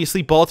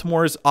 Obviously,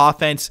 Baltimore's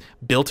offense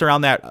built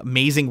around that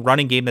amazing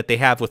running game that they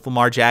have with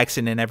Lamar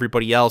Jackson and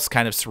everybody else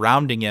kind of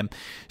surrounding him.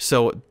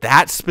 So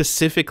that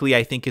specifically,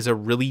 I think, is a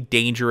really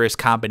dangerous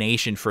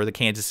combination for the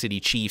Kansas City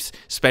Chiefs,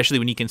 especially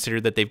when you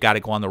consider that they've got to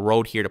go on the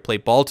road here to play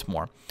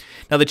Baltimore.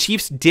 Now, the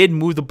Chiefs did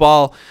move the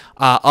ball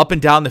up and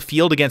down the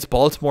field against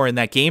Baltimore in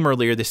that game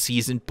earlier this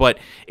season, but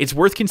it's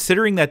worth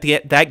considering that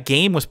that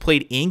game was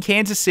played in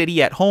Kansas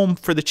City at home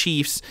for the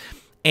Chiefs.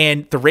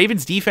 And the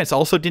Ravens defense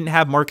also didn't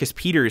have Marcus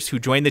Peters, who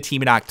joined the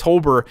team in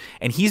October,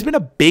 and he's been a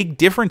big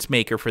difference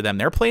maker for them.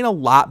 They're playing a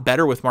lot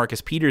better with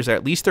Marcus Peters, or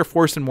at least they're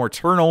forcing more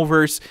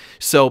turnovers.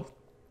 So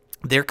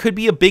there could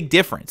be a big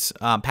difference.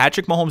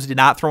 Patrick Mahomes did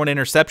not throw an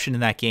interception in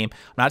that game.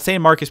 I'm not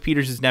saying Marcus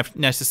Peters is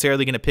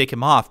necessarily going to pick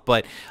him off,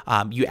 but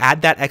you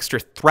add that extra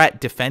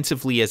threat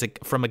defensively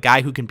from a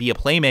guy who can be a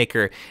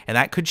playmaker, and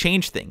that could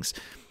change things.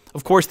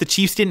 Of course, the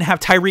Chiefs didn't have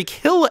Tyreek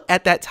Hill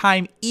at that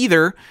time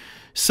either,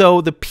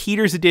 so the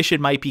Peters addition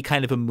might be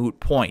kind of a moot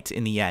point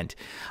in the end.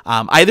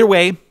 Either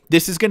way,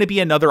 this is going to be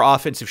another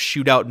offensive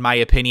shootout, in my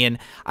opinion.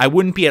 I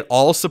wouldn't be at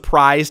all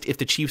surprised if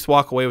the Chiefs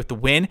walk away with the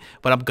win,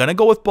 but I'm going to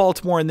go with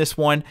Baltimore in this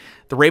one.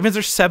 The Ravens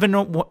are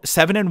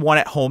 7-1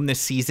 at home this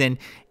season,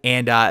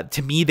 and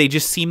to me, they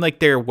just seem like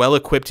they're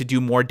well-equipped to do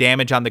more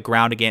damage on the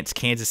ground against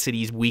Kansas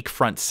City's weak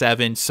front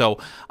seven. So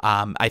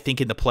I think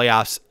in the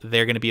playoffs,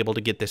 they're going to be able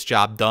to get this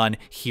job done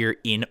here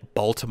in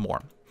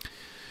Baltimore.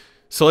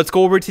 So let's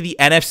go over to the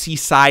NFC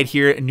side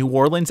here. New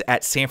Orleans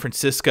at San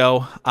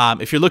Francisco.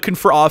 If you're looking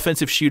for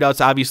offensive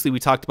shootouts, obviously we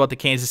talked about the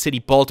Kansas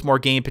City-Baltimore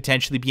game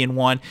potentially being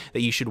one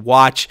that you should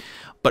watch.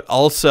 But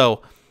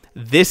also,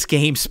 this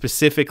game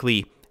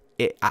specifically,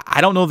 I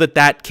don't know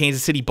that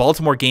Kansas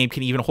City-Baltimore game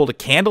can even hold a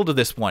candle to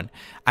this one.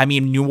 I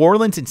mean, New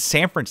Orleans and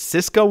San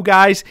Francisco,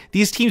 guys,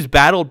 these teams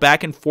battled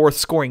back and forth,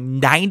 scoring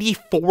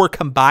 94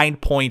 combined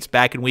points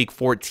back in Week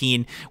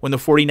 14 when the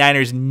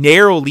 49ers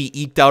narrowly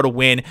eked out a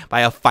win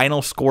by a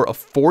final score of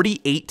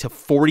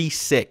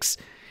 48-46.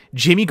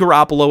 Jimmy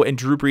Garoppolo and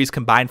Drew Brees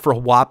combined for a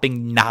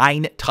whopping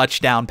 9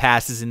 touchdown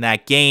passes in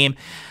that game.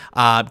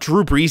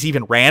 Drew Brees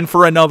even ran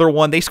for another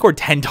one. They scored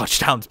 10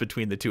 touchdowns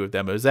between the two of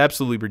them. It was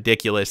absolutely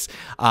ridiculous.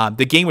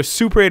 The game was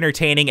super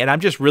entertaining, and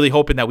I'm just really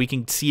hoping that we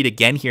can see it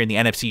again here in the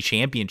NFC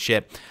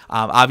Championship.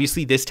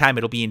 Obviously, this time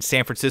it'll be in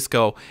San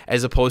Francisco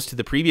as opposed to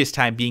the previous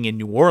time being in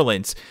New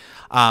Orleans.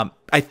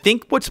 I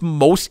think what's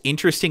most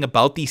interesting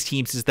about these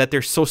teams is that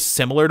they're so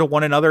similar to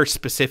one another,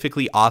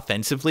 specifically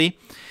offensively.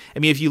 I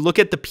mean, if you look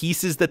at the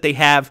pieces that they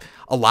have,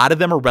 a lot of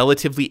them are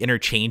relatively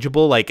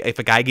interchangeable. Like if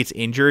a guy gets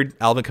injured,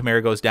 Alvin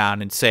Kamara goes down,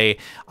 and say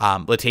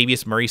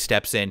Latavius Murray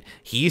steps in,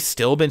 he's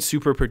still been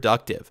super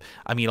productive.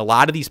 I mean, a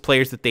lot of these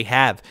players that they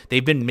have,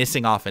 they've been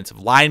missing offensive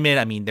linemen.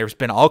 I mean, there's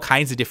been all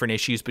kinds of different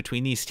issues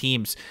between these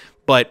teams,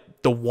 but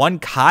the one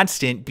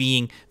constant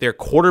being their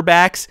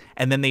quarterbacks,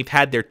 and then they've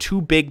had their 2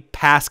 big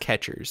pass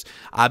catchers.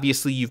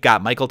 Obviously, you've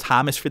got Michael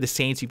Thomas for the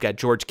Saints, you've got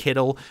George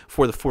Kittle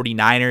for the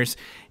 49ers,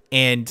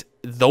 and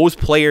those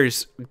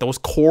players, those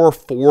core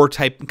 4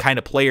 kind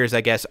of players,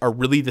 I guess, are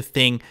really the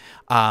thing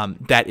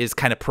that is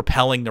kind of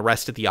propelling the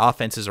rest of the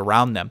offenses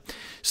around them.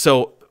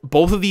 So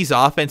both of these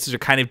offenses are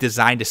kind of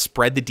designed to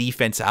spread the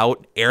defense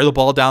out, air the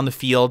ball down the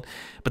field,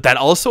 but that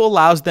also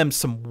allows them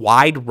some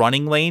wide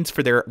running lanes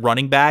for their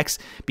running backs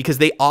because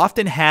they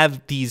often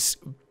have these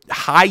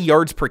high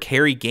yards per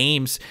carry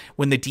games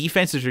when the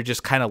defenses are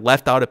just kind of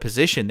left out of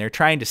position. They're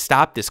trying to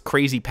stop this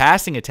crazy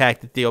passing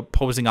attack that the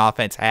opposing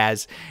offense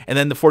has, and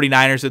then the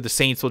 49ers or the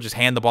Saints will just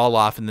hand the ball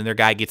off, and then their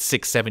guy gets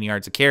 6-7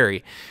 yards a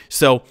carry.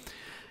 So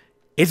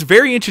it's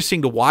very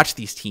interesting to watch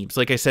these teams.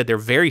 Like I said, they're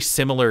very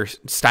similar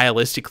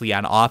stylistically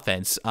on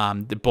offense.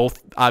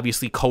 Both,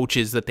 obviously,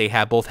 coaches that they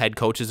have, both head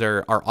coaches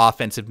are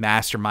offensive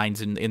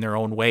masterminds in their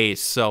own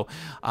ways. So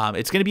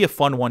it's going to be a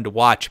fun one to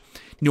watch.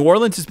 New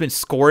Orleans has been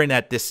scoring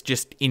at this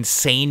just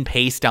insane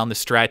pace down the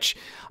stretch,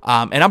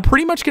 and I'm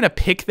pretty much going to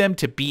pick them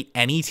to beat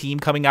any team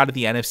coming out of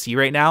the NFC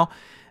right now.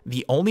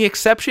 The only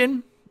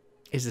exception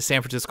is the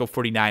San Francisco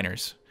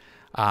 49ers.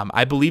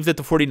 I believe that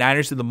the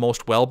 49ers are the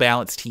most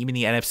well-balanced team in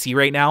the NFC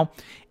right now,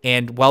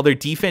 and while their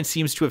defense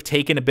seems to have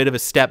taken a bit of a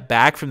step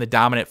back from the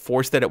dominant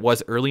force that it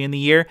was early in the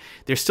year,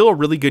 they're still a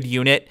really good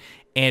unit,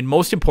 and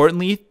most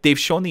importantly, they've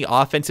shown the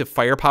offensive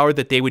firepower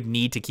that they would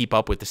need to keep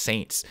up with the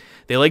Saints.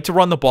 They like to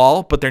run the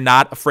ball, but they're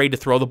not afraid to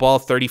throw the ball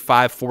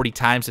 35, 40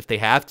 times if they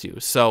have to.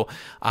 So,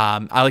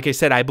 like I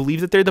said, I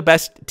believe that they're the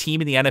best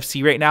team in the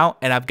NFC right now,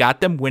 and I've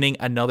got them winning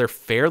another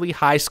fairly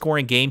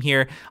high-scoring game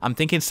here. I'm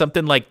thinking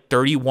something like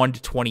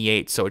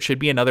 31-28, so it should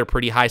be another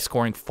pretty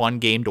high-scoring, fun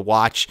game to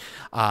watch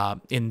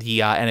in the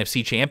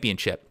NFC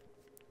Championship.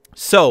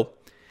 So,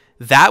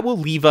 that will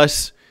leave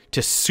us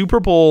to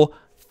Super Bowl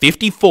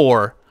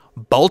 54,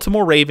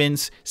 Baltimore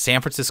Ravens,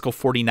 San Francisco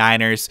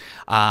 49ers.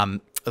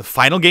 The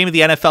final game of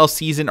the NFL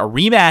season, a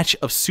rematch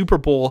of Super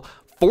Bowl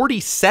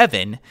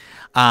 47.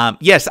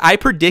 Yes, I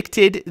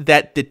predicted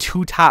that the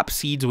two top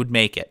seeds would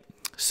make it.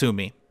 Sue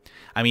me.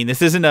 I mean,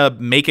 this isn't a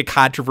make a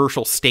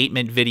controversial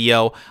statement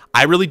video.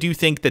 I really do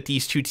think that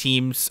these two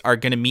teams are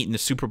going to meet in the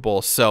Super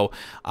Bowl. So,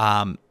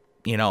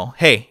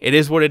 hey, it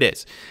is what it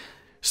is.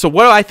 So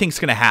what do I think is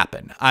going to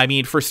happen? I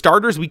mean, for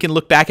starters, we can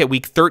look back at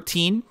Week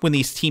 13 when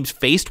these teams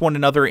faced one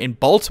another in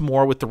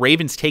Baltimore, with the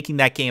Ravens taking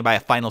that game by a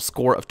final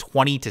score of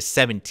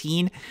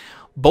 20-17.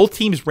 Both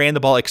teams ran the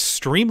ball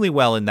extremely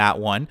well in that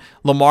one.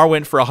 Lamar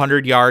went for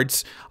 100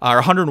 yards, or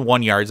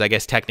 101 yards, I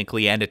guess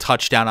technically, and a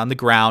touchdown on the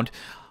ground.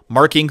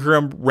 Mark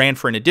Ingram ran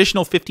for an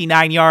additional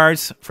 59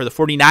 yards. For the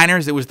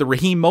 49ers, it was the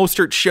Raheem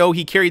Mostert show.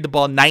 He carried the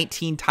ball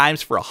 19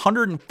 times for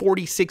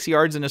 146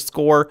 yards and a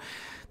score.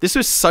 This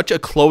was such a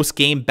close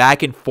game,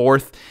 back and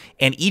forth,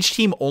 and each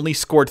team only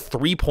scored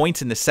 3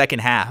 points in the second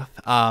half.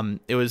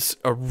 It was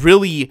a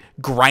really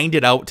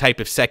grinded out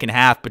type of second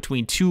half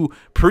between two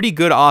pretty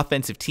good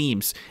offensive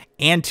teams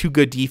and two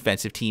good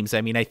defensive teams. I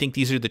mean, I think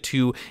these are the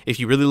two, if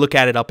you really look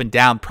at it up and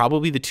down,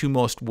 probably the two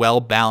most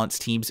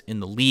well-balanced teams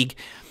in the league.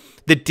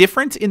 The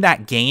difference in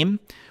that game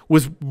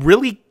was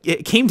really,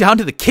 it came down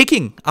to the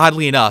kicking,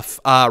 oddly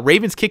enough.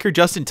 Ravens kicker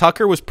Justin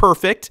Tucker was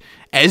perfect,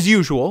 as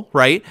usual,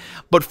 right?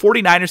 But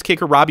 49ers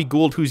kicker Robbie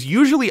Gould, who's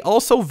usually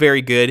also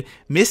very good,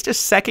 missed a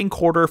second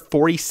quarter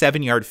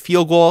 47-yard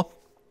field goal.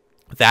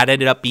 That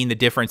ended up being the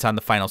difference on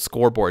the final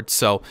scoreboard.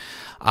 So,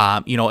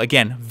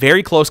 again,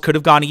 very close. Could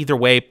have gone either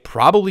way.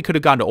 Probably could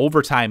have gone to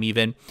overtime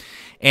even.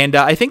 And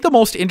I think the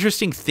most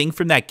interesting thing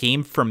from that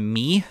game for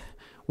me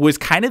was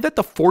kind of that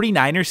the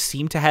 49ers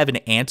seemed to have an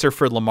answer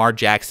for Lamar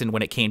Jackson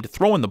when it came to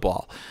throwing the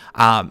ball.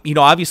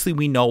 Obviously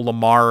we know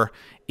Lamar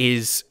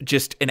is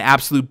just an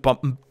absolute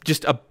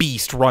just a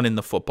beast running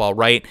the football,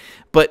 right?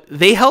 But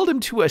they held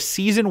him to a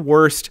season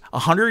worst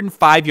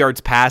 105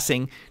 yards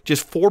passing,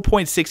 just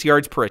 4.6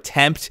 yards per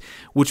attempt,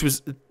 which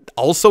was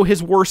also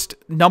his worst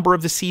number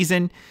of the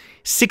season.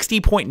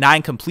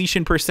 60.9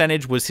 completion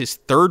percentage was his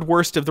third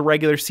worst of the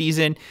regular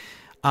season.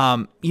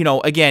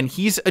 Again,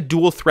 he's a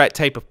dual threat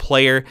type of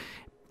player.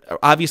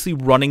 Obviously,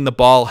 running the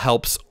ball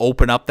helps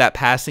open up that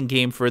passing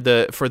game for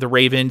the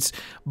Ravens,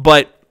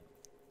 but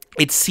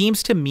it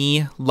seems to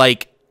me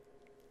like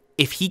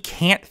if he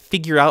can't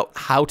figure out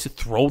how to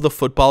throw the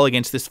football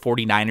against this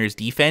 49ers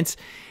defense,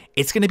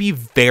 it's going to be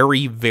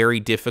very,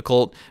 very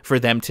difficult for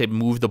them to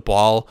move the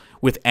ball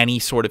with any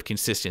sort of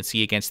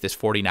consistency against this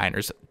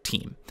 49ers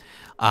team.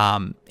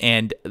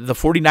 And the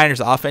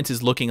 49ers offense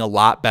is looking a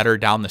lot better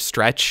down the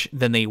stretch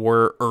than they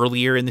were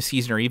earlier in the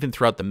season or even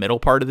throughout the middle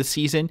part of the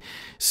season.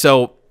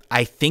 So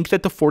I think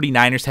that the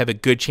 49ers have a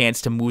good chance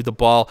to move the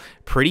ball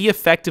pretty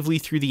effectively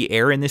through the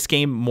air in this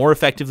game, more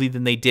effectively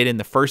than they did in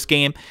the first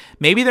game.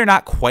 Maybe they're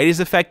not quite as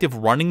effective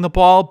running the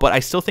ball, but I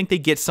still think they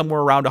get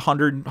somewhere around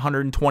 100,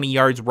 120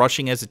 yards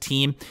rushing as a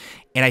team,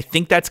 and I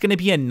think that's going to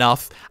be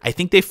enough. I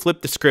think they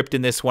flip the script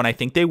in this one. I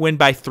think they win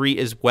by 3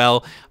 as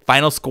well.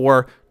 Final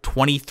score,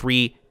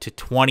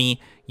 23-20.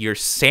 Your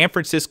San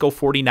Francisco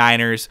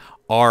 49ers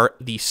are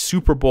the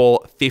Super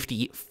Bowl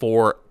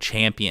 54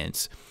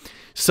 champions.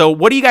 So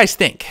what do you guys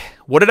think?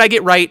 What did I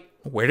get right?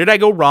 Where did I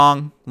go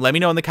wrong? Let me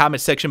know in the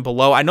comment section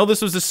below. I know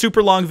this was a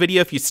super long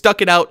video. If you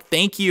stuck it out,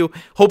 thank you.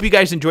 Hope you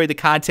guys enjoyed the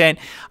content.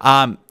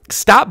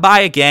 Stop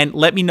by again.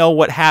 Let me know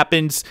what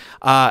happens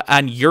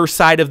on your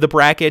side of the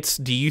brackets.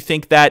 Do you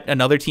think that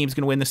another team's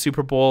going to win the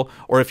Super Bowl?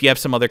 Or if you have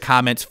some other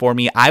comments for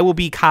me, I will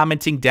be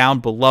commenting down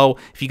below.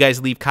 If you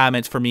guys leave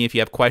comments for me, if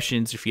you have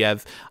questions, if you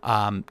have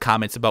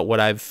comments about what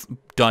I've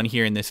done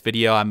here in this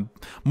video, I'm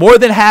more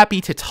than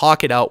happy to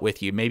talk it out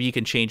with you. Maybe you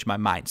can change my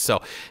mind.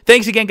 So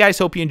thanks again, guys.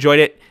 Hope you enjoyed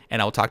it,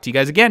 and I will talk to you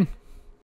guys again.